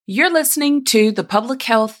You're listening to the Public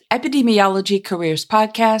Health Epidemiology Careers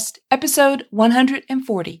Podcast, episode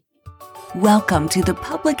 140. Welcome to the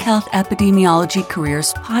Public Health Epidemiology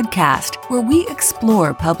Careers Podcast, where we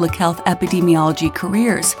explore public health epidemiology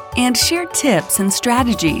careers and share tips and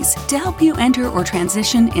strategies to help you enter or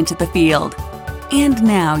transition into the field. And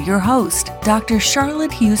now, your host, Dr.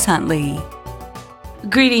 Charlotte Hughes Huntley.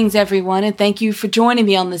 Greetings, everyone, and thank you for joining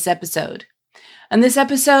me on this episode. On this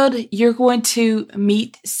episode, you're going to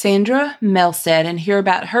meet Sandra Melstad and hear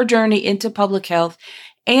about her journey into public health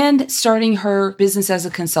and starting her business as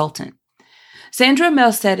a consultant. Sandra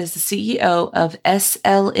Melstad is the CEO of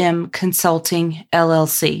SLM Consulting,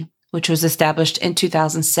 LLC, which was established in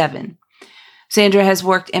 2007. Sandra has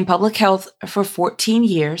worked in public health for 14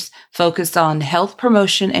 years, focused on health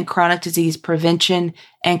promotion and chronic disease prevention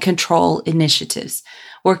and control initiatives,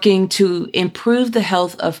 working to improve the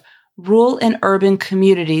health of rural and urban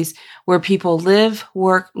communities where people live,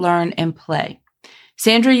 work, learn, and play.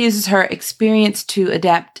 Sandra uses her experience to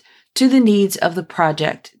adapt to the needs of the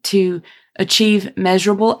project to achieve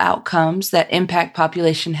measurable outcomes that impact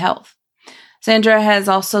population health. Sandra has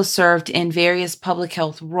also served in various public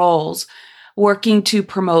health roles, working to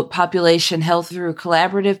promote population health through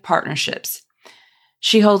collaborative partnerships.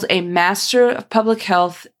 She holds a Master of Public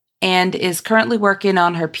Health and is currently working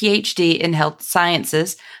on her PhD in health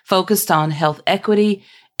sciences, focused on health equity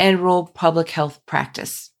and rural public health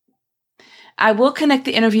practice. I will connect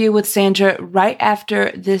the interview with Sandra right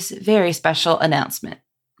after this very special announcement.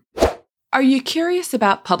 Are you curious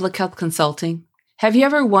about public health consulting? Have you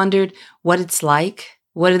ever wondered what it's like?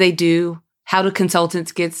 What do they do? How do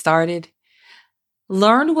consultants get started?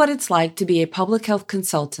 Learn what it's like to be a public health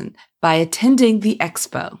consultant by attending the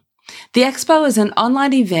Expo. The Expo is an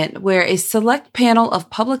online event where a select panel of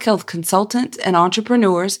public health consultants and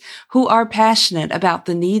entrepreneurs who are passionate about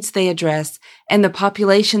the needs they address and the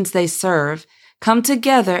populations they serve come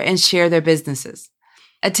together and share their businesses.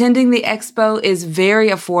 Attending the Expo is very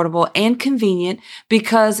affordable and convenient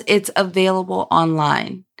because it's available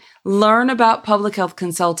online. Learn about public health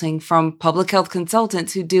consulting from public health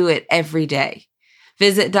consultants who do it every day.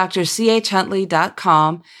 Visit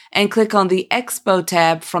drchuntley.com and click on the Expo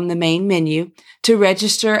tab from the main menu to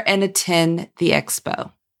register and attend the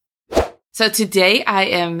Expo. So today I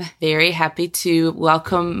am very happy to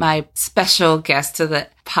welcome my special guest to the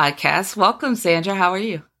podcast. Welcome, Sandra. How are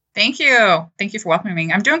you? Thank you. Thank you for welcoming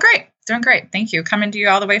me. I'm doing great. Thank you. Coming to you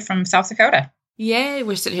all the way from South Dakota. Yay.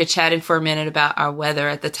 We're sitting here chatting for a minute about our weather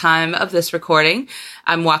at the time of this recording.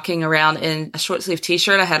 I'm walking around in a short sleeve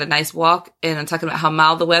t-shirt. I had a nice walk and I'm talking about how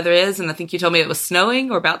mild the weather is. And I think you told me it was snowing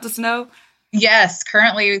or about to snow. Yes.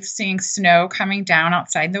 Currently seeing snow coming down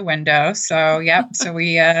outside the window. So, yep. So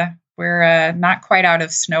we're not quite out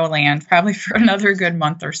of snow land, probably for another good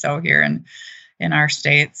month or so here in our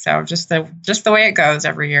state. So just the way it goes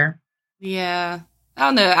every year. Yeah. I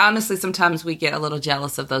don't know. Honestly, sometimes we get a little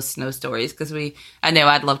jealous of those snow stories because I know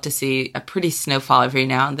I'd love to see a pretty snowfall every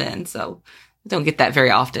now and then. So we don't get that very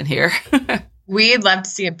often here. We'd love to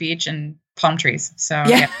see a beach and palm trees. So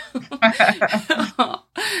yeah.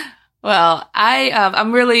 Well,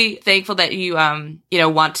 I'm really thankful that you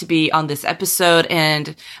want to be on this episode,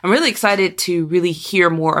 and I'm really excited to really hear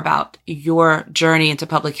more about your journey into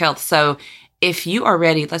public health. So if you are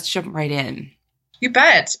ready, let's jump right in. You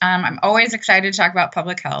bet. I'm always excited to talk about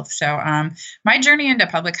public health. So my journey into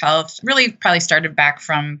public health really probably started back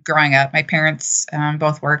from growing up. My parents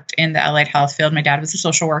both worked in the allied health field. My dad was a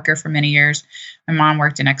social worker for many years. My mom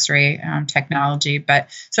worked in X-ray technology.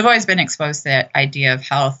 So I've always been exposed to the idea of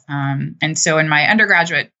health. And so in my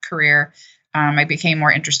undergraduate career, I became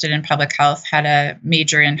more interested in public health, had a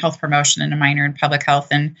major in health promotion and a minor in public health,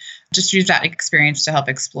 and just used that experience to help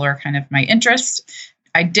explore kind of my interests.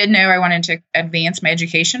 I did know I wanted to advance my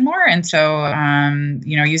education more. And so,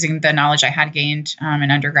 using the knowledge I had gained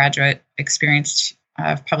in undergraduate experience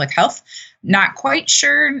of public health, not quite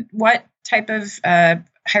sure what type of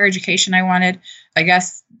higher education I wanted. I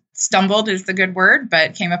guess stumbled is the good word,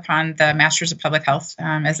 but came upon the Master's of Public Health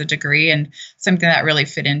as a degree and something that really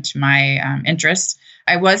fit into my interests.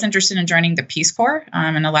 I was interested in joining the Peace Corps,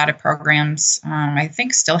 and a lot of programs, I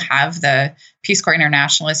think, still have the Peace Corps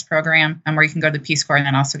Internationalist program, where you can go to the Peace Corps and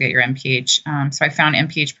then also get your MPH. So I found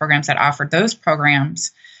MPH programs that offered those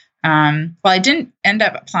programs. While I didn't end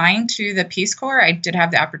up applying to the Peace Corps, I did have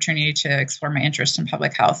the opportunity to explore my interest in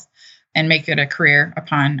public health and make it a career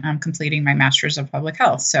upon completing my Master's of Public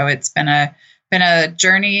Health. So it's been a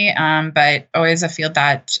journey, but always a field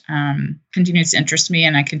that continues to interest me,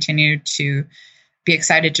 and I continue to be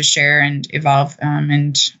excited to share and evolve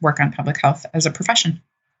and work on public health as a profession.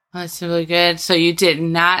 That's really good. So you did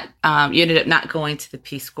not, you ended up not going to the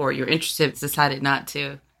Peace Corps. You were interested, decided not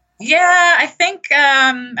to. Yeah, I think,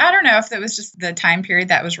 I don't know if it was just the time period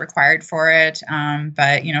that was required for it.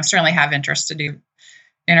 But, certainly have interest to do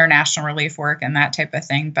international relief work and that type of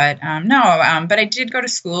thing. But no, but I did go to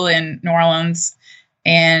school in New Orleans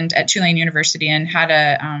and at Tulane University and had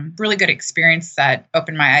a really good experience that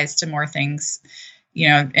opened my eyes to more things,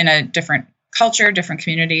 in a different culture, different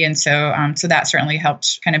community. And so that certainly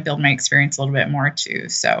helped kind of build my experience a little bit more too.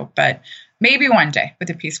 So, but maybe one day with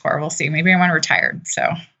the Peace Corps, we'll see. Maybe I want to retire. So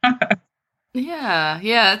yeah,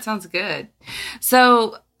 that sounds good.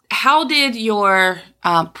 So how did your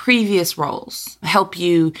previous roles help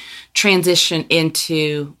you transition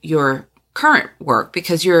into your current work?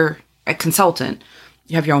 Because you're a consultant,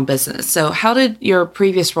 you have your own business. So how did your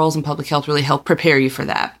previous roles in public health really help prepare you for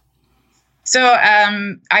that? So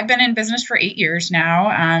I've been in business for 8 years now.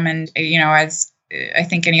 And, as I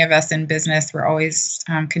think any of us in business, we're always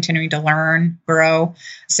continuing to learn, grow.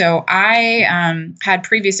 So I had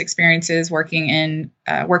previous experiences working in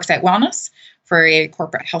worksite wellness for a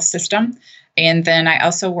corporate health system. And then I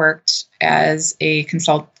also worked as a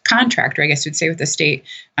contractor, I guess you'd say, with the state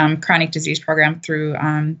chronic disease program through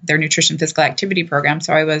their nutrition physical activity program.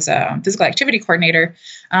 So I was a physical activity coordinator.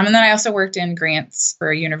 And then I also worked in grants for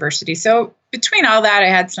a university. So between all that, I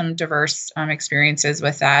had some diverse experiences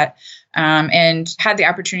with that and had the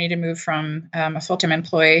opportunity to move from a full-time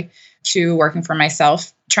employee to working for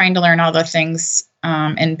myself, trying to learn all the things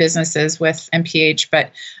in businesses with MPH.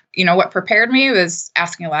 But what prepared me was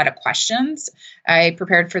asking a lot of questions. I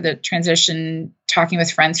prepared for the transition, talking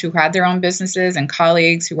with friends who had their own businesses and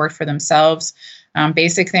colleagues who worked for themselves.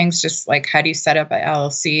 Basic things, just like how do you set up an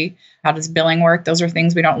LLC? How does billing work? Those are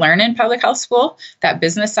things we don't learn in public health school, that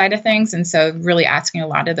business side of things. And so really asking a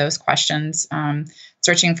lot of those questions,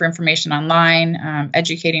 searching for information online,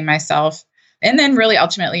 educating myself. And then really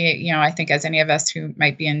ultimately, I think as any of us who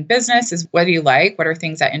might be in business is what do you like? What are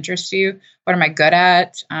things that interest you? What am I good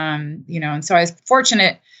at? And so I was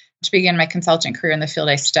fortunate to begin my consultant career in the field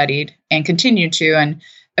I studied and continued to, and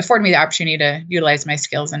afforded me the opportunity to utilize my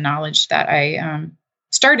skills and knowledge that I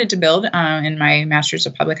started to build in my Master's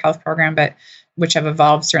of Public Health program, but which have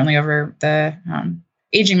evolved certainly over the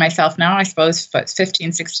aging myself now, I suppose,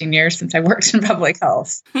 15, 16 years since I worked in public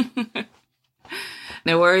health.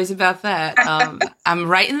 No worries about that. I'm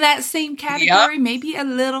right in that same category, maybe a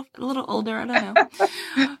little older. I don't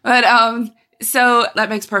know. But so that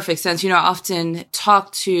makes perfect sense. I often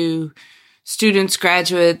talk to students,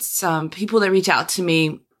 graduates, people that reach out to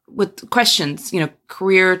me with questions,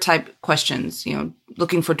 career type questions,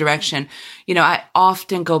 looking for direction. I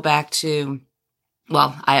often go back to,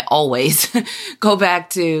 I always go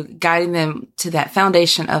back to guiding them to that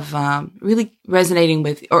foundation of really resonating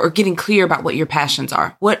with or getting clear about what your passions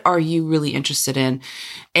are. What are you really interested in?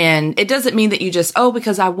 And it doesn't mean that you just,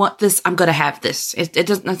 because I want this, I'm going to have this. It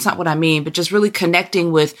doesn't, that's not what I mean, but just really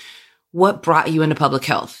connecting with what brought you into public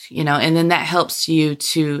health, and then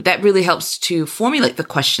that really helps to formulate the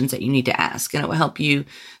questions that you need to ask. And it will help you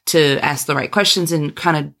to ask the right questions and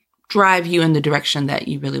kind of drive you in the direction that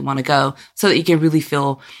you really want to go so that you can really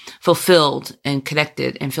feel fulfilled and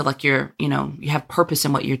connected and feel like you have purpose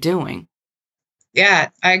in what you're doing. Yeah,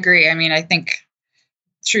 I agree. I mean, I think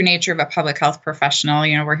true nature of a public health professional,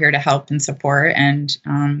 we're here to help and support. And,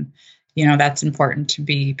 that's important to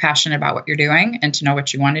be passionate about what you're doing and to know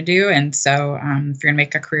what you want to do. And so if you're going to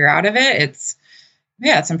make a career out of it,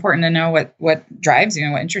 it's important to know what drives you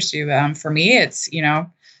and what interests you. For me, it's,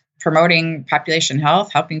 promoting population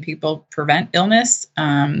health, helping people prevent illness,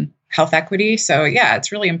 health equity. So yeah,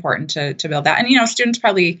 it's really important to build that. And, students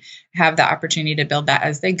probably have the opportunity to build that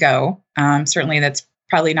as they go. Certainly that's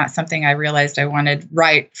probably not something I realized I wanted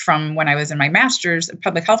right from when I was in my master's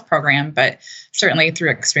public health program, but certainly through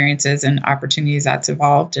experiences and opportunities that's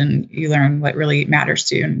evolved and you learn what really matters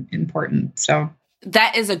to you and important. So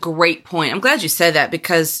that is a great point. I'm glad you said that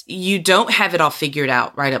because you don't have it all figured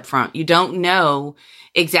out right up front. You don't know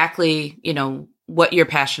exactly, what you're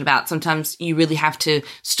passionate about. Sometimes you really have to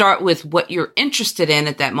start with what you're interested in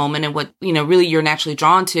at that moment and what, really you're naturally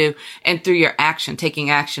drawn to. And through your action, taking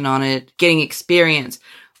action on it, getting experience,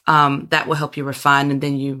 that will help you refine. And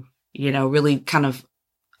then you really kind of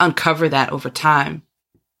uncover that over time,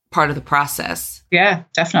 part of the process. Yeah,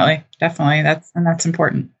 definitely. That's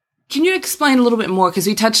important. Can you explain a little bit more? Because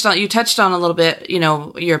you touched on a little bit,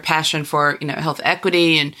 your passion for, health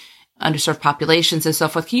equity and underserved populations and so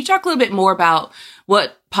forth. Can you talk a little bit more about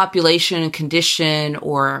what population and condition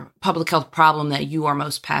or public health problem that you are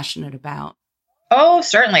most passionate about? Oh,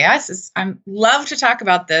 certainly. I love to talk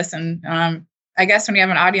about this. And I I guess when you have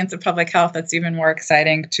an audience of public health, that's even more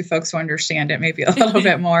exciting to folks who understand it maybe a little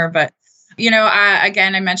bit more. But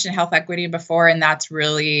again, I mentioned health equity before, and that's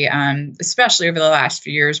really, especially over the last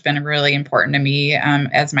few years, been really important to me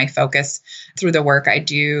as my focus through the work I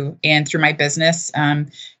do and through my business.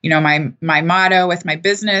 My motto with my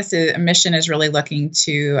business mission is really looking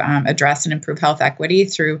to address and improve health equity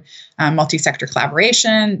through multi-sector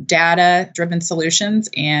collaboration, data-driven solutions,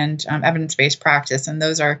 and evidence-based practice. And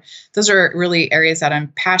those are really areas that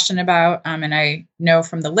I'm passionate about. And I know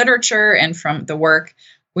from the literature and from the work,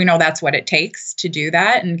 we know that's what it takes to do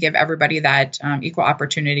that and give everybody that equal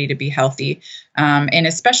opportunity to be healthy. And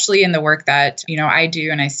especially in the work that, I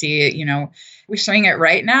do, and I see it, we're seeing it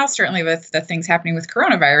right now, certainly with the things happening with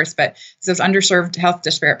coronavirus, but those underserved health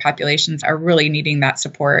disparate populations are really needing that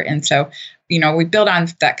support. And so, we build on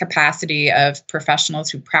that capacity of professionals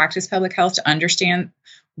who practice public health to understand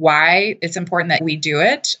why it's important that we do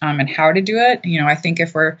it and how to do it. I think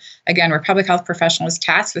if we're public health professionals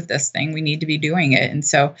tasked with this thing, we need to be doing it.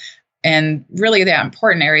 And really the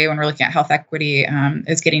important area when we're looking at health equity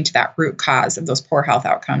is getting to that root cause of those poor health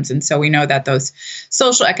outcomes. And so we know that those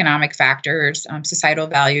social economic factors, societal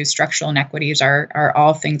values, structural inequities are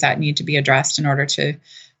all things that need to be addressed in order to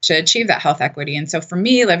achieve that health equity. And so for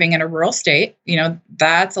me, living in a rural state,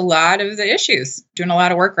 that's a lot of the issues. Doing a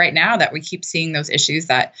lot of work right now that we keep seeing those issues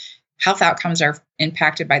that health outcomes are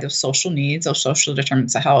impacted by those social needs, those social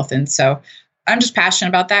determinants of health. And so I'm just passionate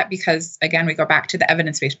about that because, again, we go back to the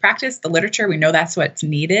evidence-based practice, the literature, we know that's what's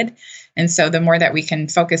needed. And so the more that we can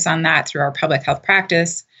focus on that through our public health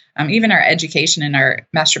practice, even our education and our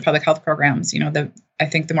master public health programs, I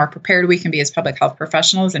think the more prepared we can be as public health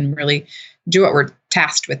professionals and really do what we're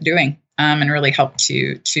tasked with doing and really help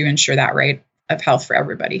to ensure that right of health for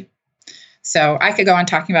everybody. So I could go on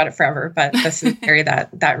talking about it forever, but this is an area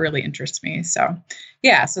that really interests me. So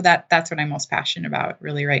so that's what I'm most passionate about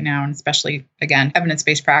really right now. And especially, again,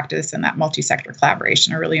 evidence-based practice and that multi-sector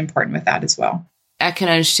collaboration are really important with that as well. I can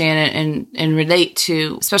understand it and relate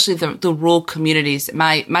to, especially the rural communities.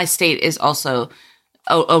 My state is also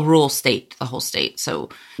a rural state, the whole state. So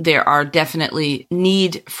there are definitely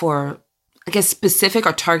need for, I guess, specific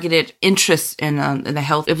or targeted interests in the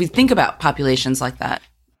health if we think about populations like that.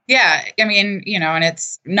 Yeah, I mean, and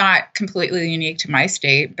it's not completely unique to my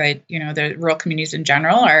state, but, the rural communities in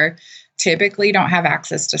general are typically don't have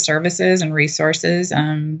access to services and resources.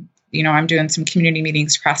 I'm doing some community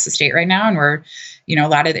meetings across the state right now, and we're, a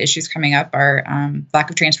lot of the issues coming up are lack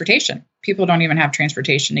of transportation. People don't even have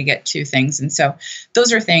transportation to get to things. And so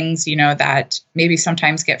those are things, that maybe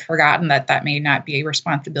sometimes get forgotten that may not be a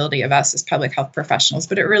responsibility of us as public health professionals,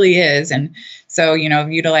 but it really is. And so,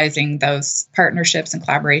 utilizing those partnerships and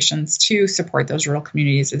collaborations to support those rural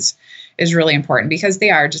communities is really important because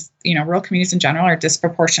they are just, rural communities in general are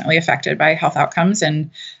disproportionately affected by health outcomes.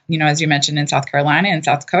 And, as you mentioned in South Carolina and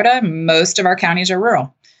South Dakota, most of our counties are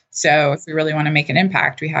rural. So if we really want to make an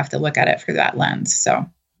impact, we have to look at it through that lens. So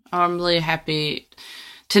I'm really happy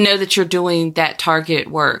to know that you're doing that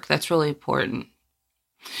targeted work. That's really important.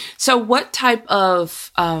 So what type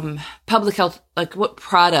of public health, like what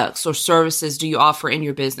products or services do you offer in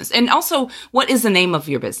your business? And also, what is the name of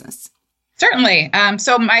your business? Certainly.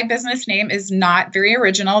 So my business name is not very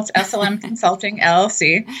original. It's SLM Consulting,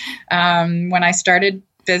 LLC. When I started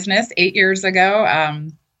business 8 years ago,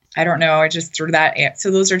 I don't know, I just threw that.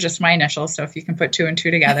 So those are just my initials. So if you can put two and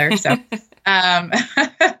two together. So,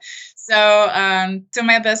 so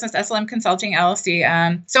my business, SLM Consulting,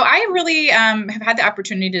 LLC. So I really have had the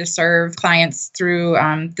opportunity to serve clients through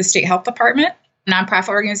the state health department, nonprofit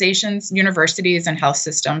organizations, universities, and health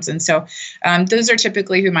systems. And so those are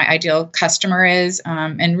typically who my ideal customer is,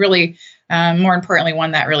 and really, more importantly,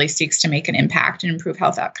 one that really seeks to make an impact and improve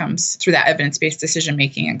health outcomes through that evidence-based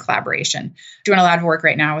decision-making and collaboration. Doing a lot of work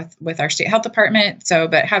right now with our state health department,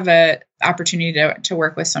 but have an opportunity to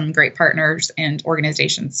work with some great partners and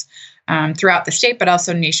organizations throughout the state, but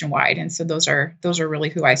also nationwide. And so those are really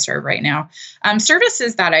who I serve right now.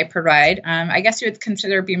 Services that I provide, I guess you would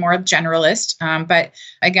consider be more generalist. But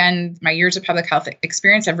again, my years of public health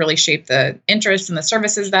experience have really shaped the interests and the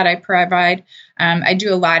services that I provide. I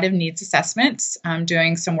do a lot of needs assessments. I'm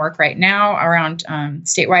doing some work right now around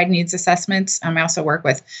statewide needs assessments. I also work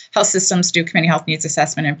with health systems, do community health needs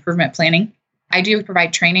assessment and improvement planning. I do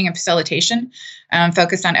provide training and facilitation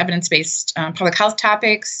focused on evidence-based public health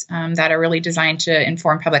topics that are really designed to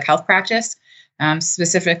inform public health practice,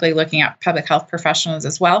 specifically looking at public health professionals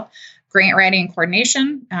as well. Grant writing and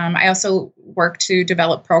coordination. I also work to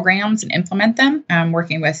develop programs and implement them,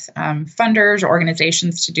 working with funders or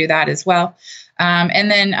organizations to do that as well. And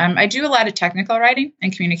then I do a lot of technical writing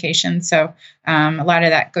and communication. So a lot of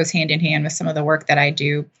that goes hand in hand with some of the work that I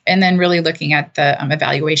do. And then really looking at the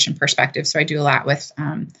evaluation perspective. So I do a lot with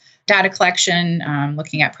data collection,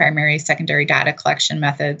 looking at primary, secondary data collection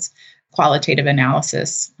methods, qualitative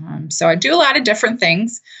analysis. So I do a lot of different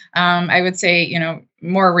things. I would say,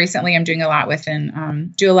 more recently I'm doing a lot with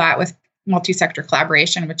multi-sector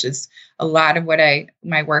collaboration, which is a lot of what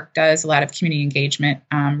my work does. A lot of community engagement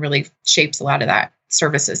really shapes a lot of that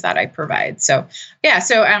services that I provide. So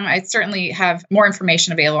I certainly have more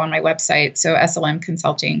information available on my website. So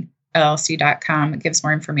slmconsultingllc.com. It gives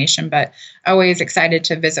more information, but always excited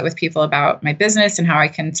to visit with people about my business and how I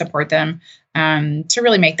can support them to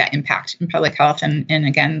really make that impact in public health. And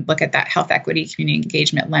again, look at that health equity, community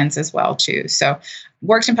engagement lens as well too. So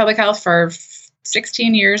worked in public health for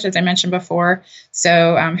 16 years, as I mentioned before.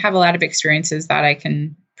 So have a lot of experiences that I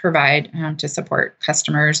can provide to support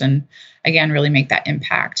customers and, again, really make that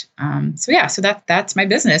impact. So that's my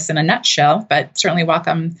business in a nutshell, but certainly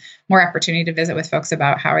welcome more opportunity to visit with folks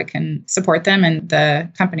about how I can support them and the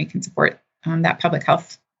company can support that public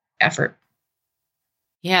health effort.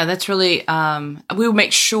 Yeah, that's really, we will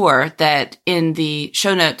make sure that in the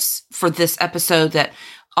show notes for this episode that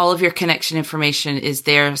all of your connection information is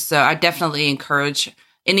there. So I definitely encourage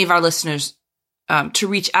any of our listeners to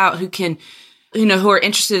reach out who are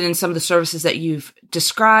interested in some of the services that you've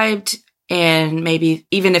described. And maybe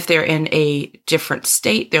even if they're in a different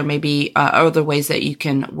state, there may be other ways that you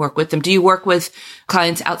can work with them. Do you work with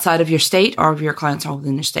clients outside of your state, or are your clients all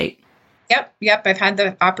within your state? Yep. I've had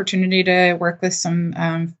the opportunity to work with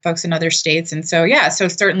some folks in other states. And so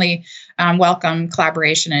certainly welcome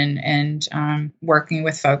collaboration and working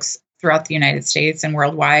with folks throughout the United States and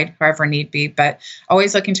worldwide, however need be, but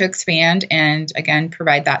always looking to expand and, again,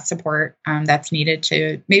 provide that support that's needed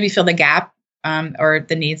to maybe fill the gap or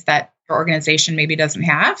the needs that your organization maybe doesn't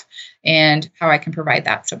have, and how I can provide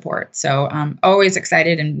that support. So always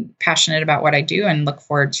excited and passionate about what I do and look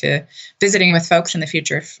forward to visiting with folks in the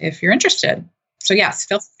future if you're interested. So yes,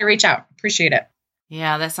 feel free to reach out. Appreciate it.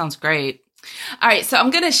 Yeah, that sounds great. All right, so I'm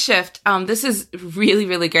going to shift. This is really,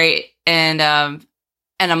 really great. And I'm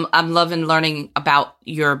loving learning about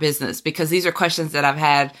your business, because these are questions that I've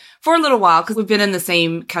had for a little while, because we've been in the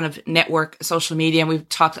same kind of network, social media, and we've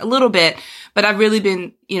talked a little bit, but I've really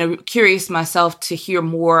been, curious myself to hear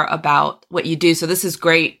more about what you do. So this is a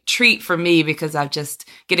great treat for me, because I'm just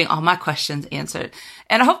getting all my questions answered,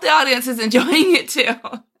 and I hope the audience is enjoying it too.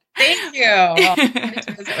 Thank you.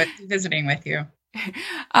 Well, visiting with you. So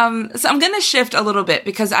I'm going to shift a little bit,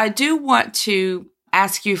 because I do want to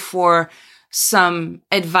ask you for some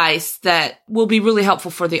advice that will be really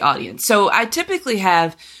helpful for the audience. So I typically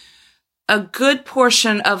have a good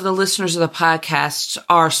portion of the listeners of the podcast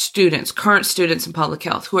are students, current students in public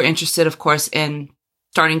health, who are interested, of course, in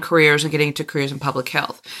starting careers and getting into careers in public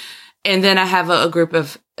health. And then I have a group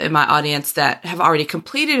in my audience that have already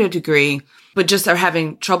completed a degree, but just are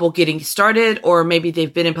having trouble getting started, or maybe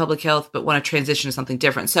they've been in public health but want to transition to something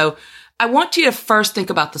different. So I want you to first think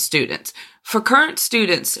about the students. For current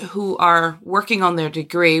students who are working on their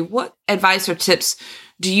degree, what advice or tips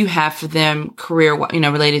do you have for them career,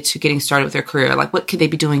 related to getting started with their career? Like, what could they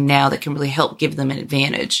be doing now that can really help give them an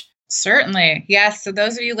advantage? Certainly. Yes. So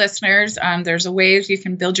those of you listeners, there's a ways you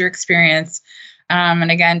can build your experience.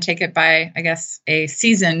 And again, take it by, I guess, a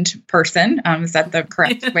seasoned person. Is that the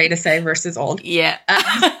correct way to say versus old? Yeah.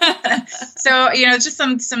 So, just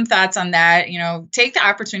some thoughts on that. Take the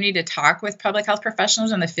opportunity to talk with public health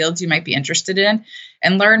professionals in the fields you might be interested in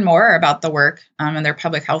and learn more about the work and their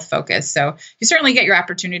public health focus. So you certainly get your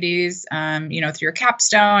opportunities, through your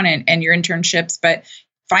capstone and your internships, but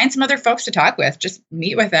find some other folks to talk with. Just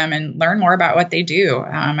meet with them and learn more about what they do.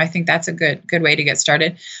 I think that's a good way to get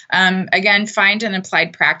started. Again, find an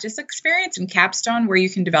applied practice experience in capstone where you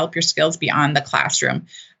can develop your skills beyond the classroom.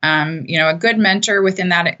 A good mentor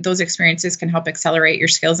within those experiences can help accelerate your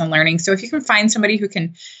skills and learning. So if you can find somebody who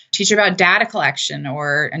can teach you about data collection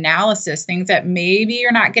or analysis, things that maybe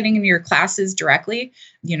you're not getting in your classes directly,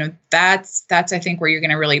 that's I think where you're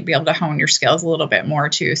going to really be able to hone your skills a little bit more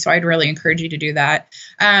too. So I'd really encourage you to do that.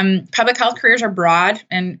 Public health careers are broad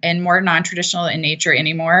and more non-traditional in nature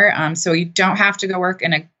anymore. So you don't have to go work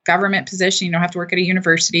in a government position. You don't have to work at a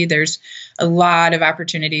university. There's a lot of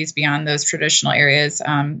opportunities beyond those traditional areas,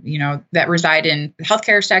 that reside in the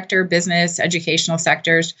healthcare sector, business, educational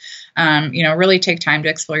sectors. Really take time to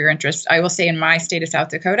explore your interests. I will say in my state of South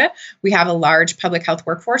Dakota, we have a large public health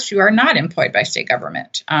workforce who are not employed by state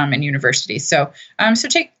government and universities. So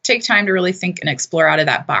take time to really think and explore out of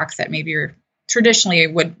that box that maybe you're traditionally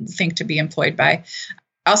would think to be employed by.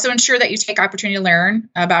 Also ensure that you take opportunity to learn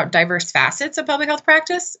about diverse facets of public health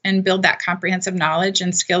practice and build that comprehensive knowledge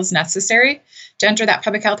and skills necessary to enter that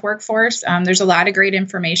public health workforce. There's a lot of great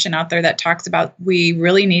information out there that talks about we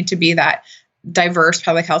really need to be that diverse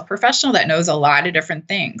public health professional that knows a lot of different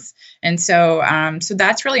things. And so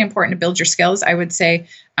that's really important to build your skills. I would say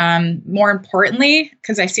more importantly,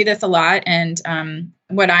 because I see this a lot and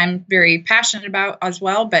what I'm very passionate about as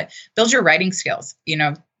well, but build your writing skills.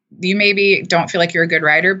 You maybe don't feel like you're a good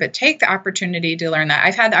writer, but take the opportunity to learn that.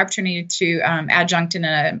 I've had the opportunity to adjunct in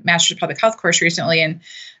a Master's of Public Health course recently,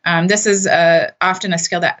 and this is often a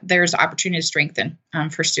skill that there's opportunity to strengthen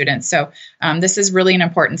for students. So this is really an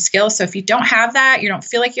important skill. So if you don't have that, you don't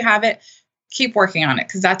feel like you have it, keep working on it,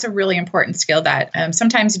 because that's a really important skill that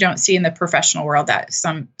sometimes you don't see in the professional world, that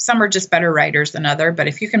some are just better writers than other. But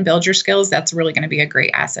if you can build your skills, that's really going to be a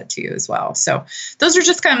great asset to you as well. So those are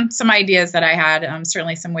just kind of some ideas that I had,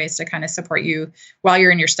 certainly some ways to kind of support you while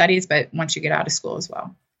you're in your studies, but once you get out of school as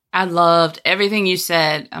well. I loved everything you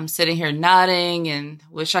said. I'm sitting here nodding and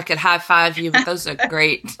wish I could high five you, but those are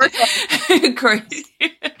great. Great.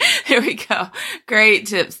 Here we go. Great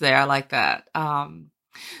tips there. I like that. And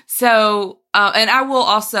I will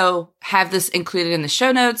also have this included in the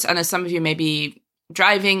show notes. I know some of you may be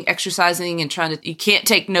driving, exercising, and you can't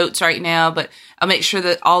take notes right now, but I'll make sure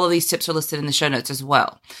that all of these tips are listed in the show notes as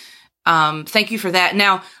well. Thank you for that.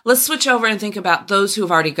 Now let's switch over and think about those who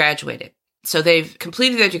have already graduated. So they've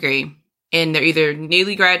completed their degree and they're either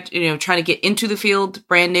newly trying to get into the field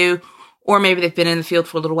brand new, or maybe they've been in the field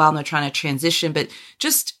for a little while and they're trying to transition, but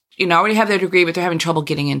just, already have their degree, but they're having trouble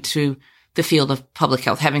getting into the field of public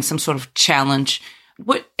health, having some sort of challenge.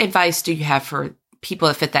 What advice do you have for people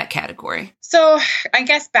that fit that category? So I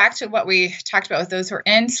guess back to what we talked about with those who are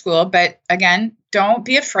in school, but again, don't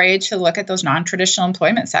be afraid to look at those non-traditional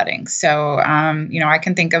employment settings. So, I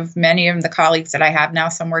can think of many of the colleagues that I have now.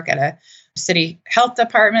 Some work at a city health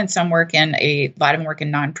department, some work in a lot of them work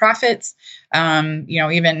in nonprofits,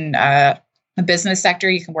 even the business sector,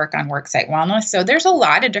 you can work on worksite wellness. So there's a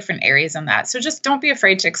lot of different areas in that. So just don't be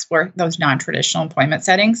afraid to explore those non-traditional employment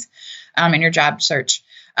settings in your job search.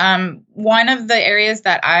 One of the areas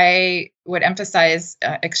that I would emphasize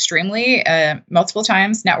extremely multiple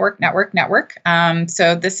times, network.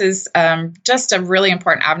 So this is just a really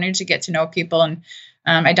important avenue to get to know people and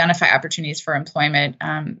identify opportunities for employment.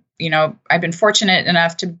 I've been fortunate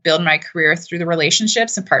enough to build my career through the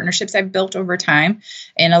relationships and partnerships I've built over time.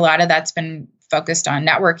 And a lot of that's been focused on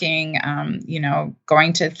networking,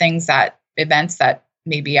 going to events that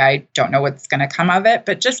maybe I don't know what's going to come of it,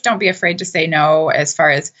 but just don't be afraid to say no as far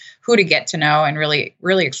as who to get to know and really,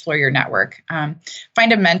 really explore your network.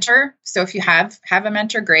 Find a mentor. So if you have a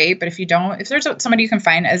mentor, great. But if you don't, if there's somebody you can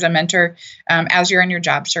find as a mentor as you're in your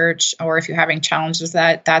job search, or if you're having challenges,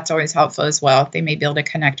 that's always helpful as well. They may be able to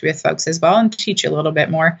connect with folks as well and teach you a little bit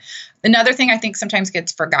more. Another thing I think sometimes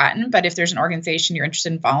gets forgotten, but if there's an organization you're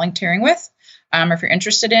interested in volunteering with, or if you're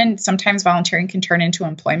interested in, sometimes volunteering can turn into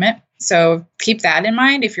employment. So keep that in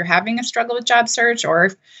mind if you're having a struggle with job search, or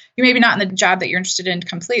if you're maybe not in the job that you're interested in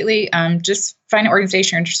completely, just find an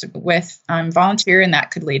organization you're interested with, volunteer, and that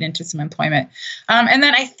could lead into some employment. And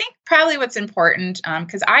then I think probably what's important,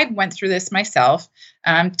 because I went through this myself,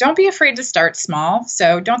 don't be afraid to start small.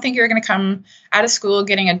 So don't think you're going to come out of school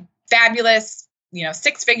getting a fabulous,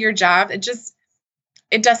 6-figure job. It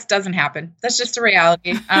just doesn't happen. That's just a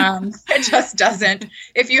reality. It just doesn't.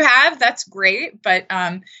 If you have, that's great. But,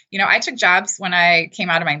 I took jobs when I came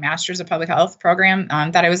out of my Master's of Public Health program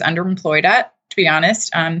that I was underemployed at, to be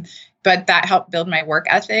honest. But that helped build my work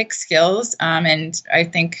ethic, skills. And I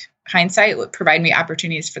think hindsight would provide me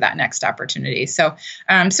opportunities for that next opportunity. So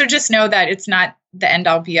just know that it's not the end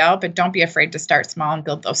all be all, but don't be afraid to start small and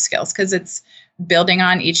build those skills, because it's building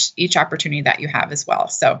on each opportunity that you have as well.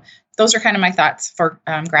 So those are kind of my thoughts for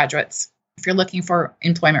graduates if you're looking for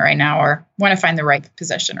employment right now or want to find the right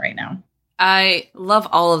position right now. I love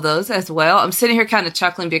all of those as well. I'm sitting here kind of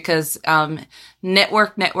chuckling because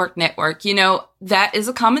network. That is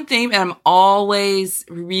a common theme, and I'm always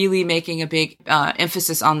really making a big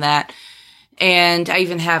emphasis on that. And I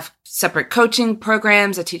even have separate coaching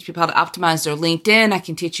programs. I teach people how to optimize their LinkedIn. I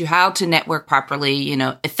can teach you how to network properly,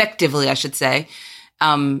 effectively, I should say.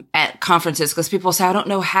 At conferences, because people say, I don't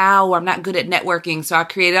know how, or I'm not good at networking. So I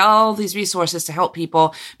created all these resources to help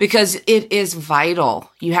people, because it is vital.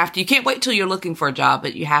 You can't wait till you're looking for a job,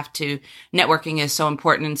 but you have to. Networking is so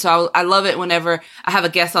important. And so I love it whenever I have a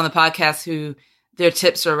guest on the podcast who their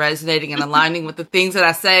tips are resonating and aligning with the things that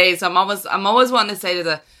I say. So I'm always wanting to say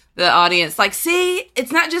to the audience, like, see,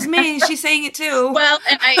 it's not just me. She's saying it too. Well,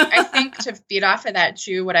 and I think to feed off of that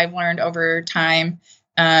too, what I've learned over time,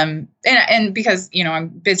 And because, I'm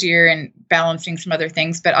busier and balancing some other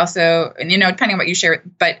things, but also, and, depending on what you share,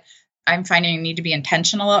 but I'm finding I need to be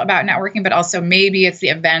intentional about networking, but also maybe it's the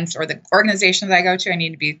events or the organizations I go to, I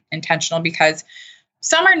need to be intentional because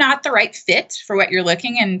some are not the right fit for what you're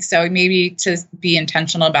looking. And so maybe to be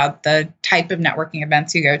intentional about the type of networking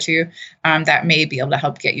events you go to, that may be able to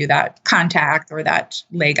help get you that contact or that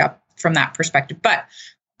leg up from that perspective. But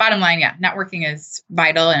bottom line, yeah, networking is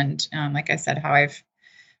vital. And like I said, how I've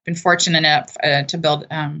been fortunate enough to build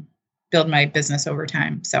my business over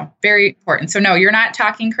time. So very important. So no, you're not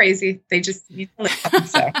talking crazy. They just need to listen.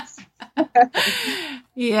 So.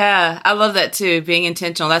 Yeah, I love that too. Being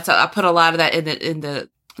intentional. I put a lot of that in the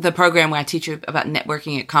program where I teach you about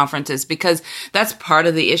networking at conferences, because that's part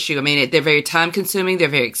of the issue. I mean, they're very time consuming. They're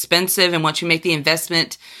very expensive. And once you make the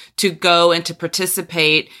investment to go and to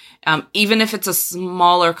participate, even if it's a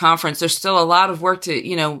smaller conference, there's still a lot of work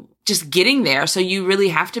to, just getting there. So you really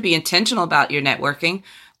have to be intentional about your networking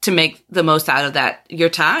to make the most out of that, your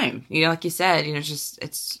time. Like you said,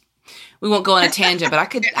 we won't go on a tangent, but I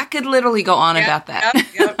could literally go on about that.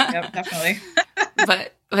 Yep, definitely.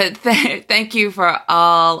 but thank you for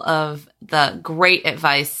all of the great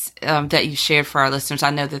advice that you shared for our listeners.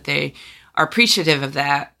 I know that they are appreciative of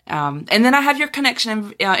that. And then I have your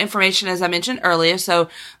connection information, as I mentioned earlier. So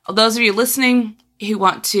those of you listening who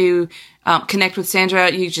want to connect with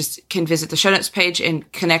Sandra, you just can visit the show notes page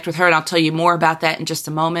and connect with her. And I'll tell you more about that in just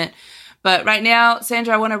a moment. But right now,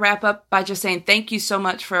 Sandra, I want to wrap up by just saying thank you so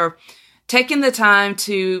much for taking the time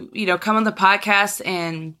to, come on the podcast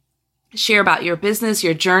and share about your business,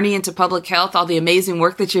 your journey into public health, all the amazing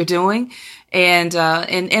work that you're doing, and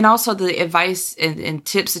also the advice and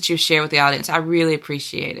tips that you share with the audience. I really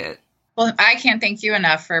appreciate it. Well, I can't thank you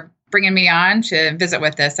enough for bringing me on to visit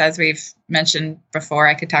with this. As we've mentioned before,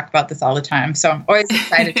 I could talk about this all the time. So I'm always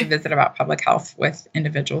excited to visit about public health with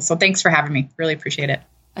individuals. So thanks for having me. Really appreciate it.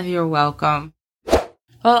 You're welcome.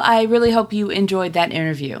 Well, I really hope you enjoyed that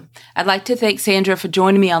interview. I'd like to thank Sandra for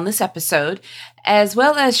joining me on this episode, as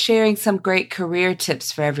well as sharing some great career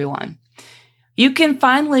tips for everyone. You can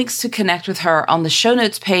find links to connect with her on the show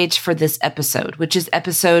notes page for this episode, which is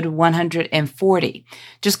episode 140.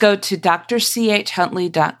 Just go to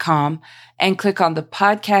drchuntley.com and click on the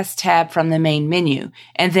podcast tab from the main menu,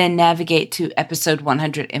 and then navigate to episode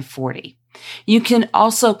 140. You can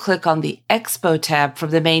also click on the Expo tab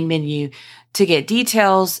from the main menu to get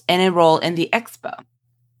details and enroll in the Expo.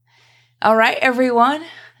 All right, everyone.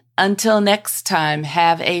 Until next time,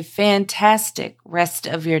 have a fantastic rest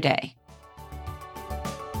of your day.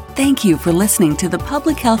 Thank you for listening to the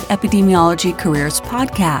Public Health Epidemiology Careers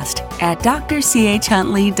Podcast at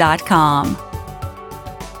drchuntley.com.